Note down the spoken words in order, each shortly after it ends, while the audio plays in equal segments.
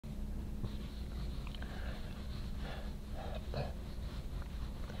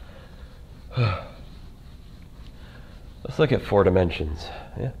Let's look at 4 dimensions.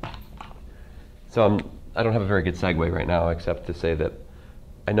 Yeah. So I don't have a very good segue right now, except to say that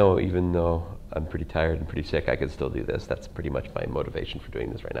I know even though I'm pretty tired and pretty sick, I could still do this. That's pretty much my motivation for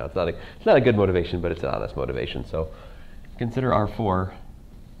doing this right now. It's not a good motivation, but it's an honest motivation. So consider R4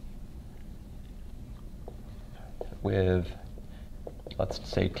 with, let's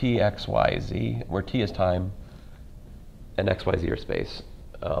say, t, x, y, z, where t is time and x, y, z are space.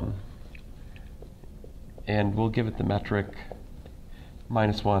 And we'll give it the metric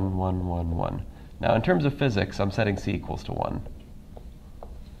 -1, 1, 1, 1. Now, in terms of physics, I'm setting c equals to 1.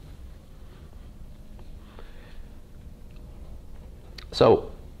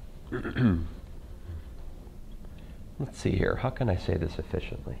 So, let's see here. How can I say this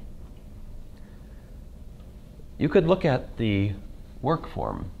efficiently? You could look at the work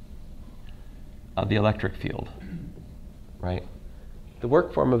form of the electric field, right? The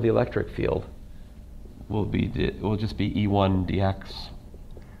work form of the electric field will just be E1 dx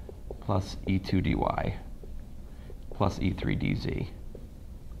plus E2 dy plus E3 dz.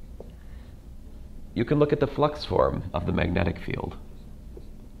 You can look at the flux form of the magnetic field.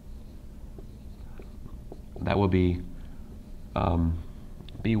 That will be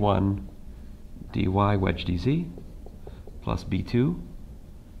B1 dy wedge dz plus B2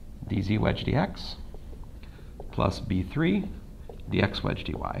 dz wedge dx plus B3 dx wedge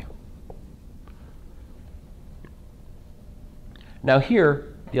dy. Now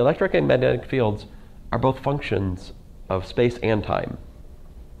here, the electric and magnetic fields are both functions of space and time.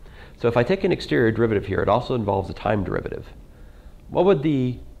 So if I take an exterior derivative here, it also involves a time derivative. What would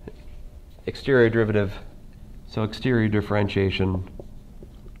the exterior derivative, so exterior differentiation,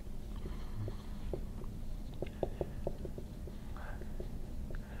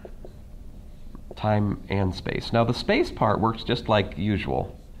 time and space. Now the space part works just like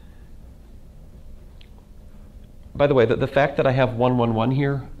usual. By the way, the fact that I have 1, 1, 1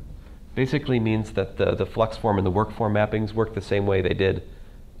 here basically means that the flux form and the work form mappings work the same way they did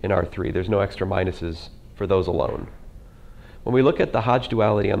in R3. There's no extra minuses for those alone. When we look at the Hodge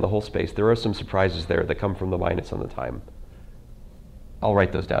duality on the whole space, there are some surprises there that come from the minus on the time. I'll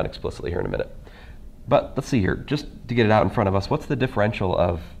write those down explicitly here in a minute. But let's see here, just to get it out in front of us, what's the differential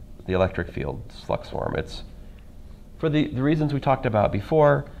of the electric field's flux form? It's, for the reasons we talked about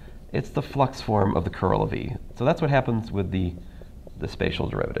before, it's the flux form of the curl of E. So that's what happens with the spatial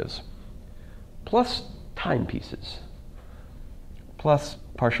derivatives. Plus time pieces. Plus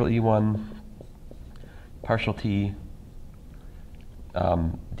partial E1, partial t,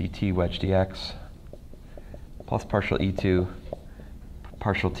 dt wedge dx, plus partial E2,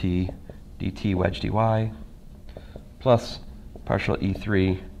 partial t, dt wedge dy, plus partial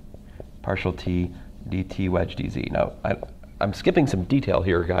E3, partial t, dt wedge dz. Now, I'm skipping some detail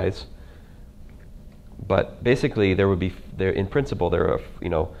here, guys, but basically in principle there are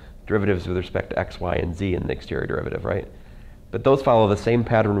derivatives with respect to x, y, and z in the exterior derivative, right? But those follow the same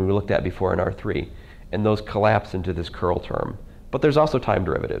pattern we looked at before in R3, and those collapse into this curl term. But there's also time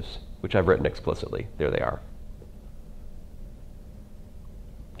derivatives, which I've written explicitly. There they are.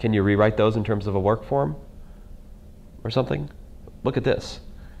 Can you rewrite those in terms of a work form or something? Look at this.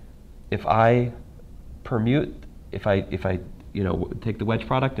 If I permute, if I take the wedge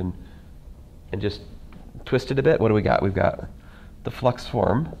product and just twist it a bit, what do we got? We've got the flux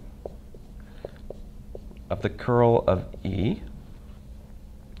form of the curl of E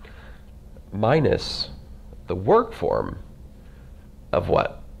minus the work form of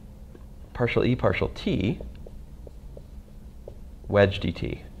what? Partial E partial t wedge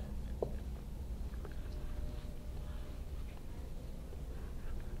dt.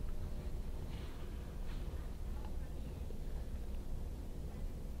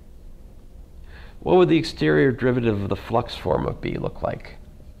 What would the exterior derivative of the flux form of B look like?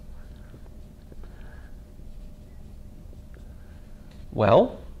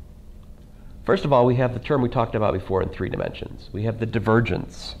 Well, first of all, we have the term we talked about before in 3 dimensions. We have the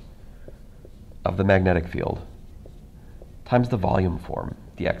divergence of the magnetic field times the volume form,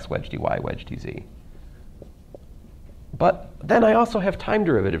 dx wedge dy wedge dz. But then I also have time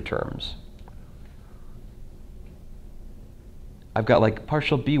derivative terms. I've got like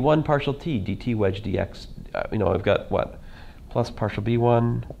partial b1 partial t dt wedge dx. I've got what? Plus partial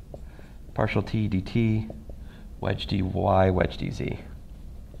b1 partial t dt wedge dy wedge dz.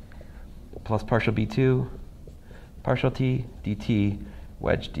 Plus partial b2 partial t dt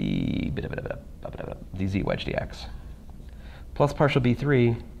wedge dz wedge dx. Plus partial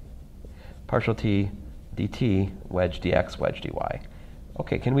b3 partial t dt wedge dx wedge dy.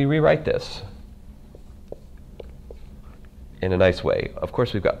 Okay, can we rewrite this? in a nice way. Of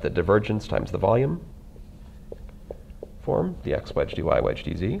course, we've got the divergence times the volume form, dx wedge dy wedge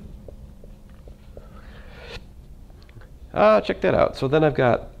dz. Check that out. So then I've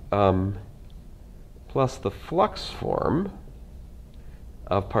got plus the flux form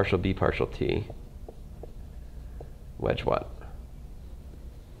of partial b partial t wedge what?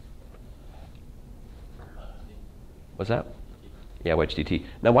 What's that? Yeah, wedge dt.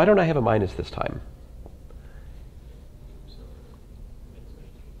 Now, why don't I have a minus this time?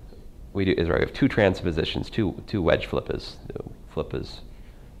 We do is right. We have two transpositions, two wedge flippers. Flippers,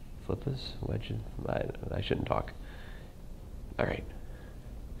 wedge. I shouldn't talk. All right.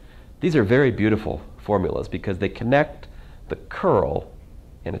 These are very beautiful formulas because they connect the curl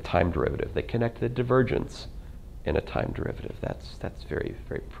in a time derivative. They connect the divergence in a time derivative. That's very,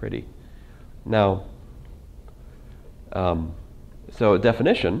 very pretty. Now, so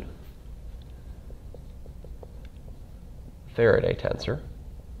definition, Faraday tensor.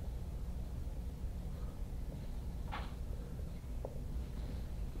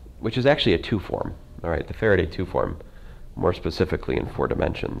 Which is actually a two form. All right, the Faraday two form, more specifically in 4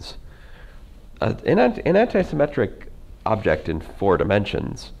 dimensions. An antisymmetric object in 4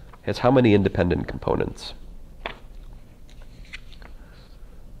 dimensions has how many independent components?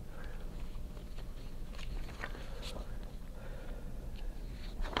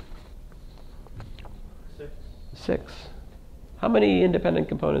 Six. How many independent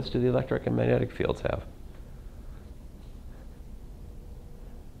components do the electric and magnetic fields have?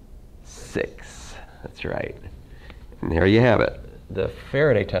 6. That's right. And there you have it. The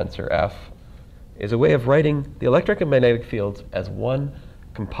Faraday tensor F is a way of writing the electric and magnetic fields as one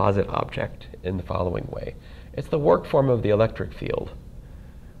composite object in the following way. It's the work form of the electric field,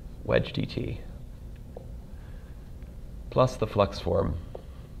 wedge dt, plus the flux form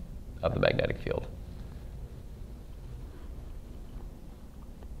of the magnetic field.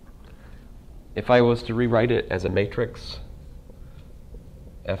 If I was to rewrite it as a matrix,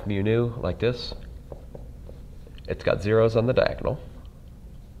 F mu nu, like this, it's got zeros on the diagonal,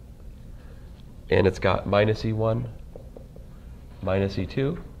 and it's got minus E1, minus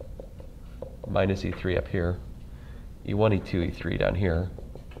E2, minus E3 up here, E1, E2, E3 down here,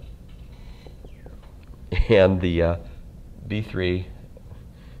 and the B3,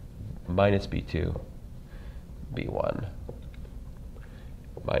 minus B2, B1,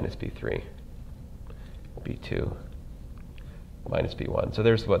 minus B3, B2, minus B1. So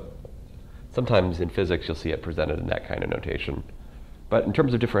there's what, sometimes in physics you'll see it presented in that kind of notation. But in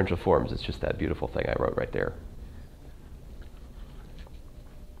terms of differential forms, it's just that beautiful thing I wrote right there.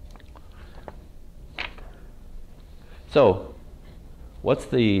 So what's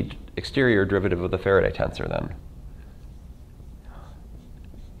the exterior derivative of the Faraday tensor then?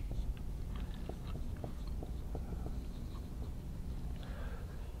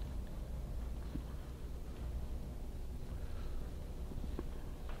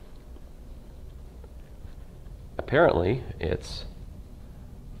 Apparently, it's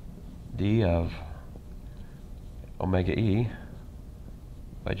d of omega e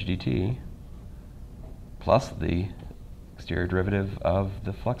wedge dt plus the exterior derivative of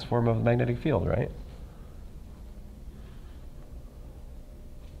the flux form of the magnetic field, right?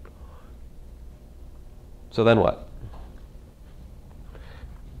 So then what?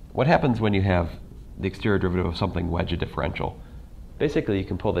 What happens when you have the exterior derivative of something wedge a differential? Basically, you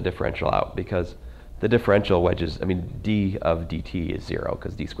can pull the differential out because the differential wedges, d of dt is 0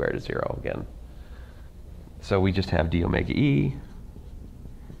 because d squared is 0 again. So we just have d omega e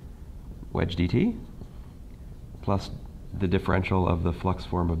wedge dt plus the differential of the flux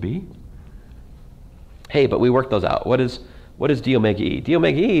form of b. Hey, but we worked those out. What is d omega e? D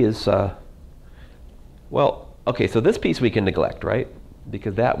omega e is, well, okay, so this piece we can neglect, right?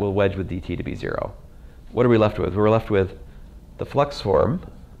 Because that will wedge with dt to be 0. What are we left with? We're left with the flux form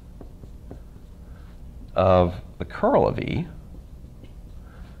of the curl of E,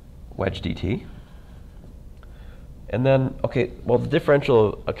 wedge dt. And then, okay, well the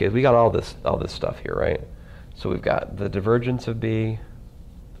differential, okay, we got all this stuff here, right? So we've got the divergence of B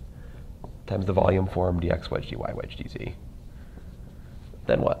times the volume form dx wedge dy wedge dz.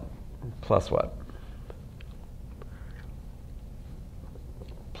 Then what? Plus what?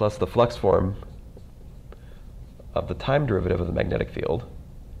 Plus the flux form of the time derivative of the magnetic field,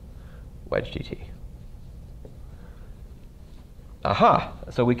 wedge dt. Aha!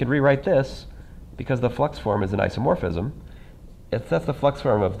 So we could rewrite this, because the flux form is an isomorphism. That's the flux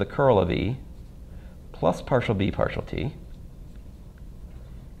form of the curl of E plus partial B partial T,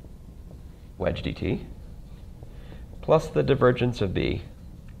 wedge dt, plus the divergence of B,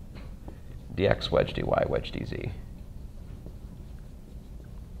 dx wedge dy wedge dz.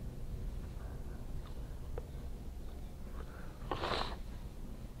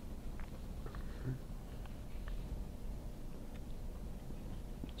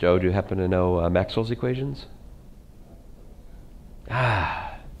 Joe, do you happen to know Maxwell's equations?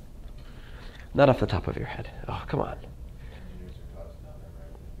 Ah, not off the top of your head. Oh, come on.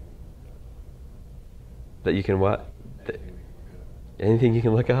 That you can what? Anything you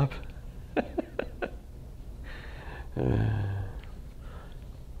can look up?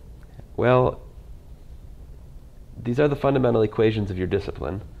 Well, these are the fundamental equations of your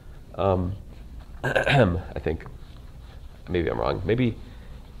discipline. I think. Maybe I'm wrong. Maybe.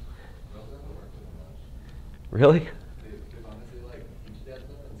 Really?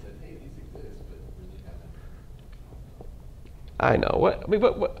 I know. What? I mean,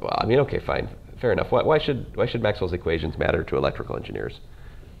 what? Well, I mean, okay, fine, fair enough. Why should Maxwell's equations matter to electrical engineers?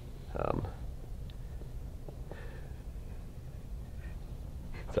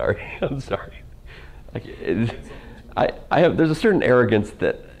 Sorry, I'm sorry. I have. There's a certain arrogance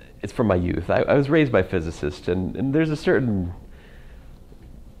that it's from my youth. I was raised by physicists, and there's a certain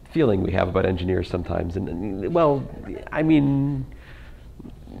feeling we have about engineers sometimes. And well, I mean,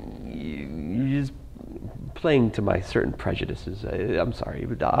 you're just playing to my certain prejudices. I'm sorry,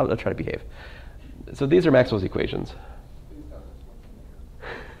 but I'll try to behave. So these are Maxwell's equations.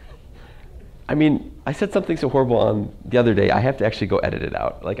 I mean, I said something so horrible on the other day. I have to actually go edit it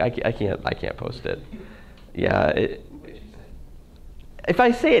out. Like I can't post it. Yeah. If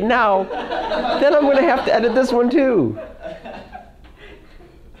I say it now, then I'm going to have to edit this one too.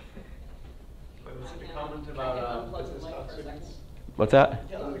 Was it a comment about business calc students? What's that?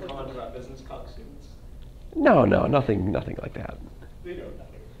 Was it a comment about business calc students? No, nothing like that. They know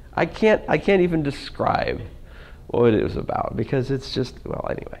nothing. I can't even describe what it was about because it's just, well,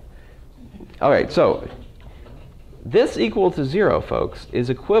 anyway. All right, so this equal to 0, folks, is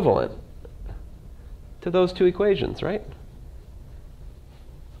equivalent to those two equations, right?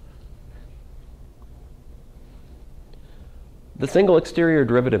 The single exterior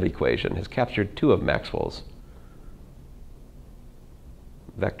derivative equation has captured 2 of Maxwell's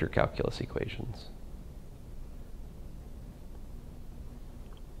vector calculus equations.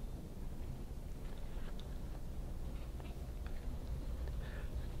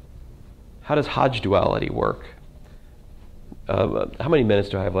 How does Hodge duality work? How many minutes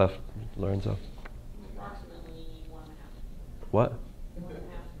do I have left, Lorenzo? Approximately 1.5. What?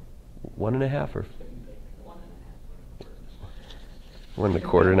 1.5. 1.5 or 1.5.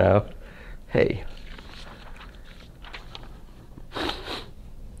 1.25 now? Hey.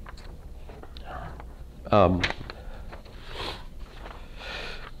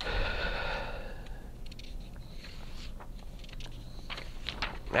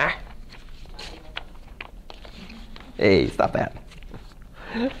 Hey, stop that.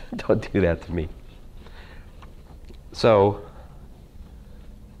 Don't do that to me. So,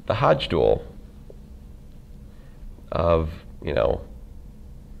 the Hodge dual of,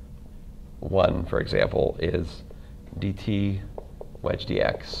 1, for example, is dt wedge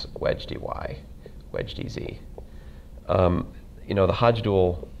dx wedge dy wedge dz. The Hodge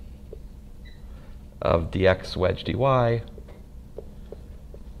dual of dx wedge dy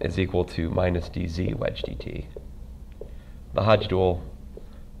is equal to minus dz wedge dt. The Hodge dual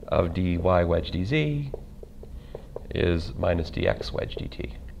of dy wedge dz is minus dx wedge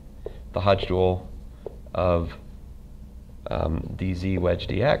dt. The Hodge dual of dz wedge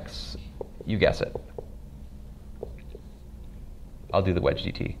dx, you guess it. I'll do the wedge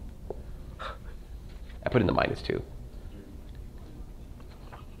dt. I put in the minus 2.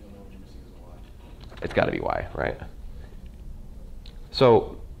 It's got to be y, right?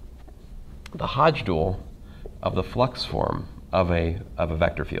 So the Hodge dual of the flux form of a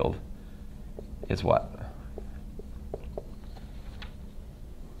vector field is what?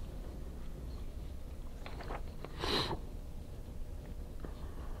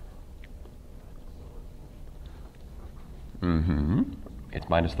 It's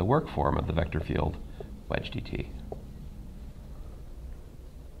minus the work form of the vector field wedge dt.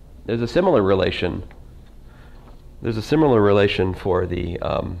 There's a similar relation. There's a similar relation for the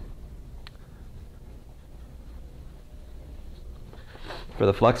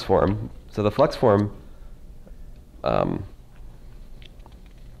flux form. So the flux form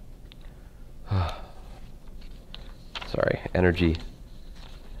sorry, energy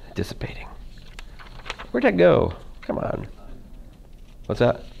dissipating. Where'd that go? Come on. What's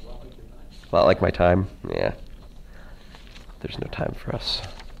that? A lot like my time? Yeah. There's no time for us.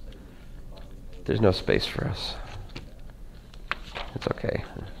 There's no space for us. It's okay.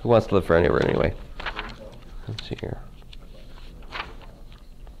 Who wants to live forever anyway? Let's see here.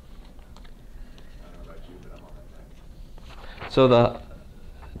 So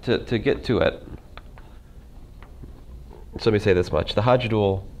to get to it, So let me say this much. The Hodge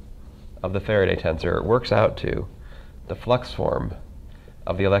dual of the Faraday tensor works out to the flux form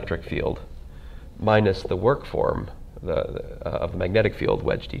of the electric field minus the work form of the magnetic field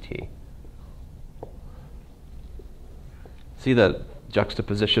wedge dt. See the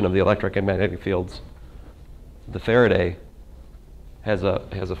juxtaposition of the electric and magnetic fields? The Faraday has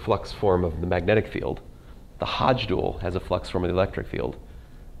a flux form of the magnetic field. The Hodge dual has a flux form of the electric field.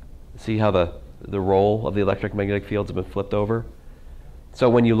 See how the role of the electric magnetic fields have been flipped over? So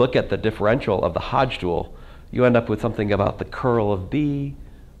when you look at the differential of the Hodge dual, you end up with something about the curl of B,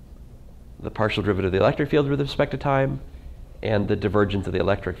 the partial derivative of the electric field with respect to time, and the divergence of the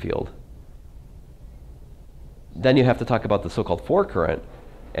electric field. Then you have to talk about the so-called forecurrent,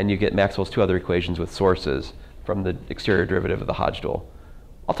 and you get Maxwell's two other equations with sources from the exterior derivative of the Hodge dual.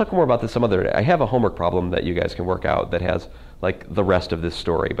 I'll talk more about this some other day. I have a homework problem that you guys can work out that has like the rest of this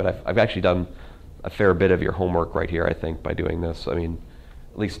story, but I've actually done a fair bit of your homework right here, I think, by doing this. I mean,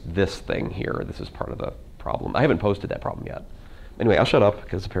 at least this thing here, this is part of the problem. I haven't posted that problem yet. Anyway, I'll shut up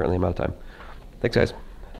because apparently I'm out of time. Thanks, guys.